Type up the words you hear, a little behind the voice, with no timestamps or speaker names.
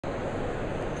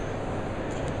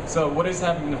So what is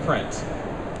happening to print?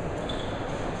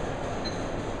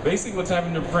 Basically what's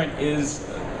happening to print is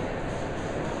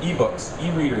eBooks,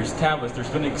 e-readers, tablets. There's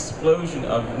been an explosion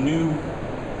of new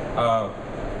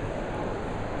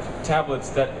tablets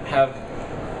that have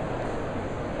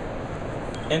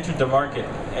entered the market.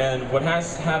 And what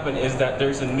has happened is that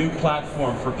there's a new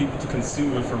platform for people to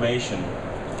consume information.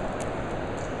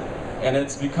 And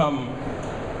it's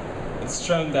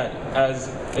shown that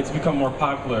as it's become more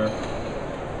popular,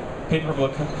 paper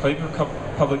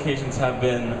publications have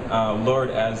been lowered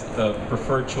as the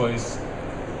preferred choice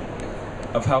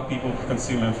of how people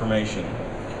consume information.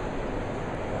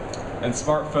 And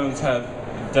smartphones have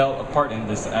dealt a part in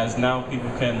this, as now people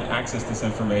can access this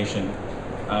information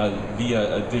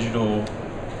via a digital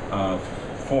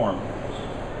form.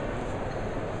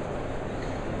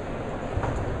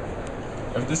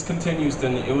 If this continues,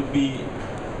 then it would be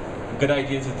a good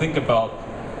idea to think about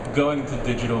going to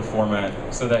digital format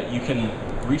so that you can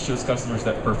reach those customers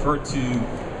that prefer to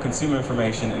consume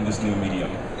information in this new medium.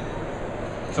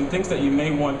 Some things that you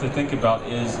may want to think about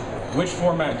is, which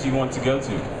format do you want to go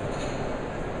to?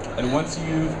 And once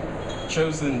you've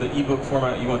chosen the ebook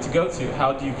format you want to go to,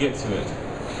 how do you get to it?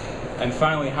 And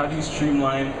finally, how do you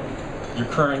streamline your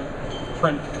current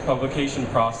print publication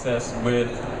process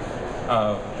with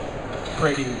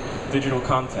creating digital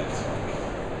content?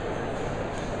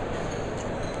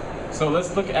 So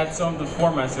let's look at some of the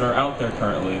formats that are out there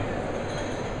currently.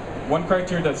 One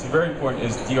criteria that's very important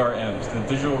is DRMs, the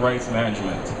digital rights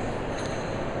management.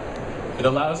 It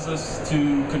allows us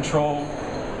to control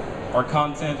our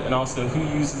content and also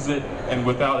who uses it, and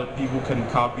without it, people can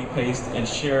copy, paste, and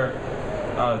share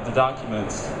the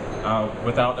documents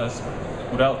without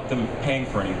them paying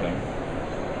for anything.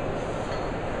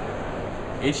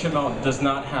 HTML does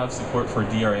not have support for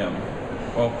DRM.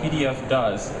 While PDF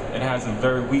does, it has a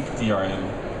very weak DRM.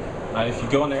 If you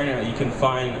go on the internet, you can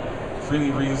find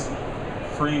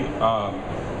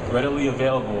readily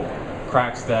available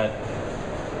cracks that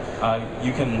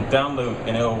you can download,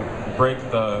 and it'll break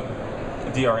the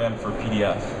DRM for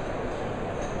PDF.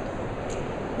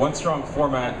 One strong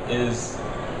format is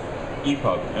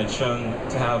EPUB. It's shown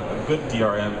to have a good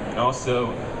DRM, and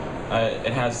also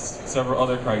it has several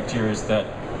other criteria that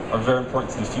are very important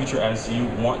to the future as you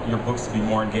want your books to be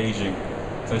more engaging,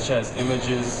 such as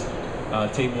images,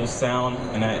 tables, sound,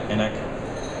 and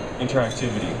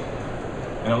interactivity.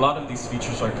 And a lot of these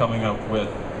features are coming up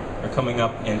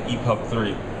in EPUB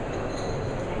 3.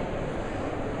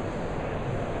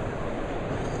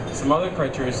 Some other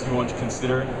criteria you want to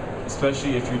consider,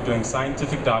 especially if you're doing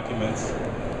scientific documents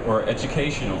or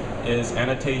educational, is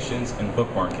annotations and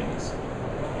bookmarkings.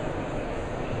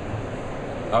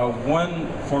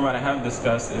 One format I haven't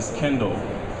discussed is Kindle.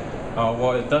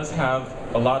 While it does have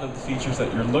a lot of the features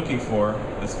that you're looking for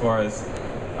as far as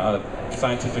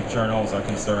scientific journals are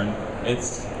concerned,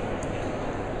 it's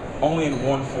only in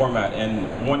one format, and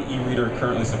one e-reader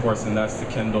currently supports, and that's the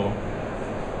Kindle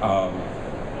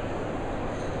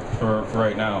for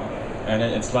right now. And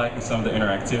it's lacking some of the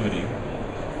interactivity.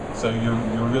 So you're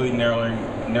really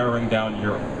narrowing down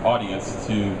your audience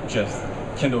to just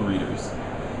Kindle readers.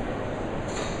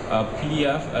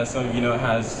 PDF, as some of you know,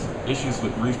 has issues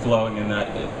with reflowing, in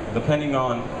that depending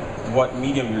on what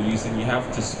medium you're using, you have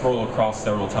to scroll across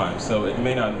several times. So it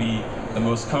may not be the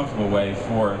most comfortable way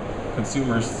for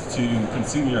consumers to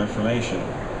consume your information.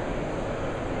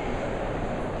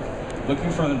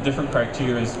 Looking from the different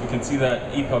criteria, we can see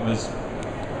that EPUB is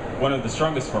one of the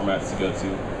strongest formats to go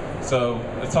to. So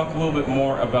let's talk a little bit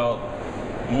more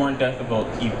in depth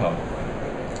about EPUB.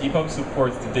 EPUB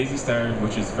supports the DAISY standard,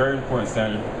 which is a very important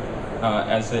standard,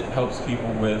 as it helps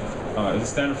people with, it's a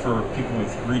standard for people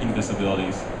with reading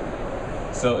disabilities.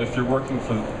 So if you're working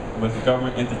with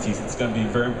government entities, it's going to be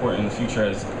very important in the future,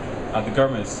 as the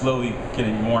government is slowly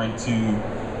getting more into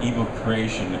ebook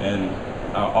creation and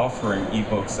offering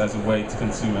ebooks as a way to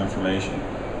consume information.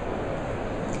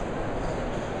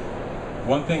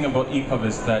 One thing about EPUB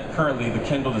is that currently the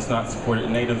Kindle does not support it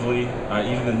natively.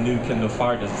 Even the new Kindle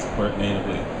Fire doesn't support it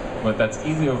natively. But that's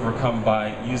easily overcome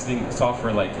by using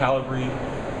software like Calibri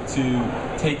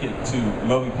to take it to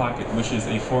Mobi Pocket, which is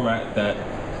a format that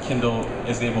Kindle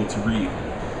is able to read.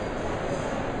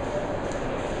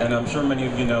 And I'm sure many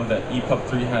of you know that EPUB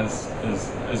 3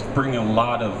 is bringing a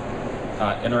lot of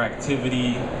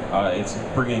interactivity. It's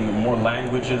bringing more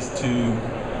languages to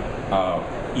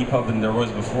EPUB than there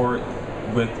was before.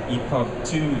 With EPUB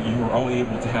 2, you were only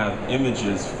able to have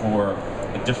images for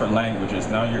different languages.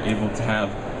 Now you're able to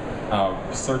have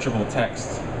searchable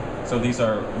text. So these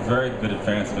are very good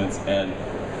advancements, and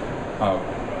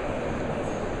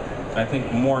I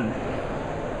think more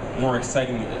more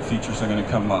exciting features are going to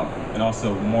come up, and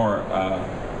also more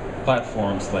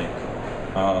platforms like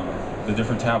the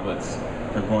different tablets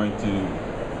are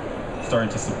starting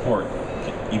to support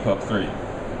EPUB 3.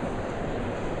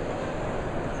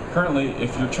 Currently,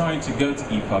 if you're trying to go to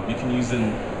EPUB, you can use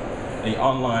an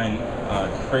online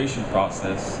creation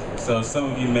process. So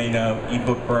some of you may know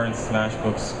eBook Burn,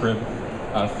 Smashbooks, Scrib,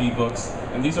 Feedbooks,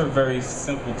 and these are very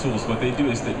simple tools. What they do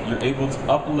is that you're able to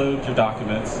upload your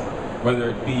documents, whether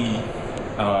it be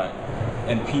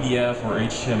in PDF or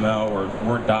HTML or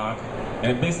Word doc,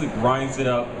 and it basically grinds it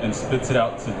up and spits it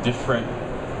out to different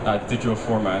digital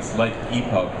formats like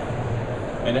EPUB.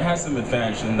 And it has some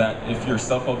advantage in that if you're a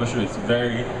self-publisher, it's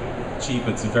very cheap,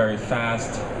 it's very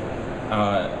fast,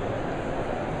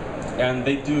 and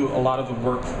they do a lot of the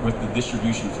work with the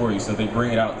distribution for you. So they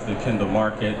bring it out to the Kindle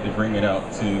market, they bring it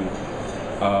out to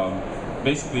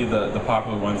basically the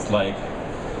popular ones like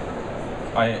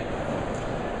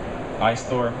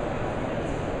iStore.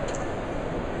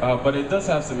 But it does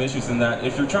have some issues in that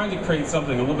if you're trying to create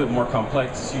something a little bit more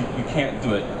complex, you can't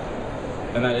do it.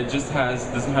 And that it just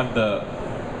doesn't have the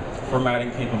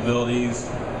formatting capabilities.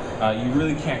 You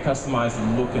really can't customize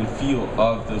the look and feel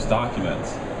of those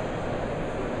documents.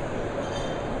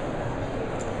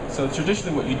 So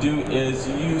traditionally what you do is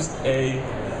you use a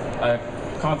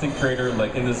content creator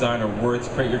like InDesign or Word to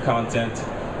create your content,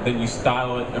 then you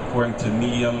style it according to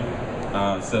medium.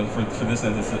 So for this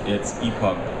instance, it's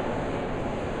EPUB.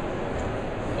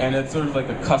 And it's sort of like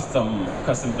a custom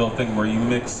built thing where you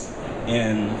mix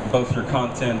in both your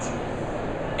content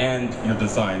and your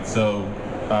design. So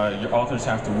your authors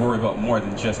have to worry about more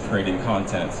than just creating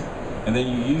content. And then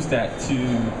you use that to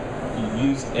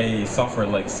use a software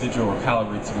like Sigil or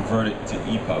Calibri to convert it to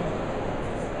EPUB.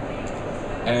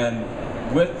 And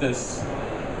with this,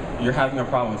 you're having a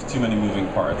problem with too many moving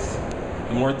parts.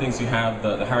 The more things you have,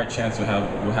 the higher chance you'll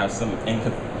have some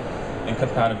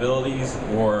incompatibilities,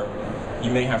 or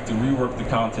you may have to rework the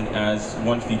content as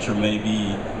one feature may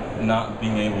be not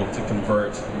being able to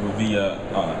convert via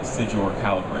Sigil or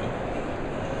Calibri.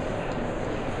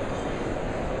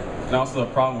 And also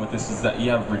the problem with this is that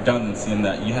you have redundancy in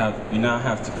that you now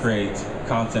have to create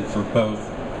content for both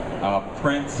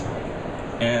print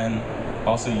and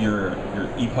also your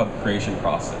EPUB creation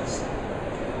process.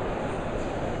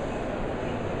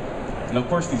 And of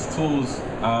course these tools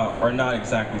are not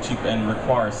exactly cheap and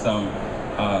require some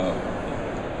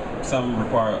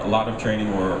require a lot of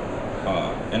training or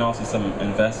and also some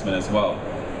investment as well.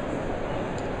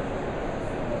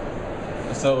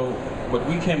 So what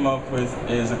we came up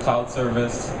with is a cloud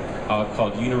service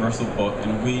called Universal Book,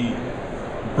 and we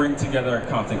bring together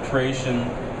content creation,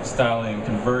 styling, and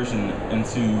conversion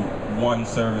into one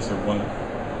service or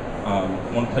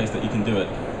one place that you can do it.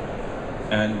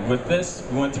 And with this,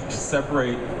 we want to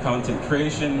separate content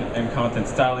creation and content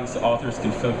styling so authors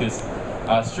can focus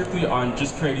strictly on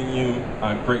just creating you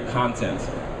great content.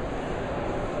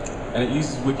 And it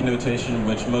uses wiki notation,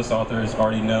 which most authors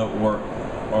already know,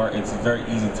 or it's very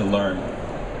easy to learn.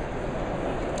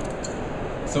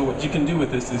 So what you can do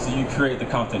with this is you create the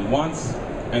content once,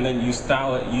 and then you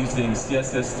style it using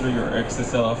CSS3 or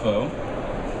XSLFO.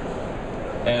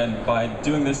 And by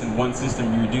doing this in one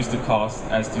system, you reduce the cost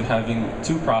as to having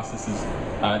two processes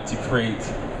to create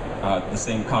the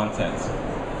same content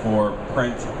for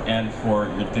print and for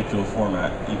your digital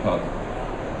format, EPUB.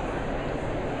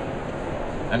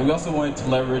 And we also wanted to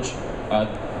leverage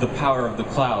the power of the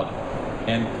cloud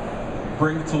and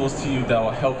bring tools to you that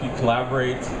will help you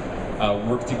collaborate,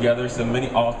 work together, so many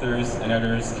authors and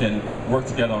editors can work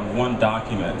together on one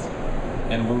document.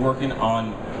 And we're working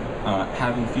on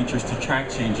having features to track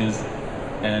changes,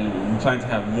 and we plan to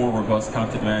have more robust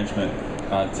content management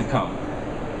to come.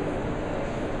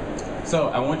 So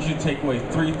I want you to take away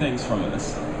 3 things from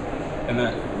this. And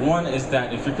that one is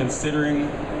that if you're considering,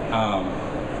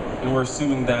 and we're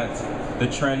assuming that the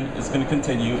trend is going to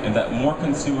continue and that more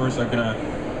consumers are going to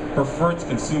prefer to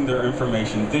consume their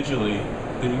information digitally,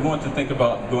 then you want to think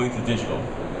about going to digital.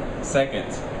 Second,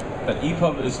 that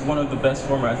EPUB is one of the best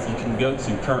formats you can go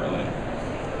to currently.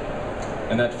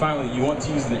 And that finally, you want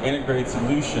to use an integrated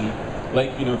solution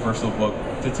like Universal Book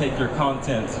to take your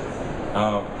content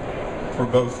for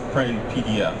both print and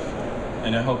PDF.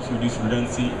 And it helps reduce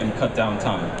redundancy and cut down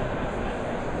time.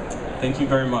 Thank you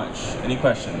very much. Any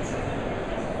questions?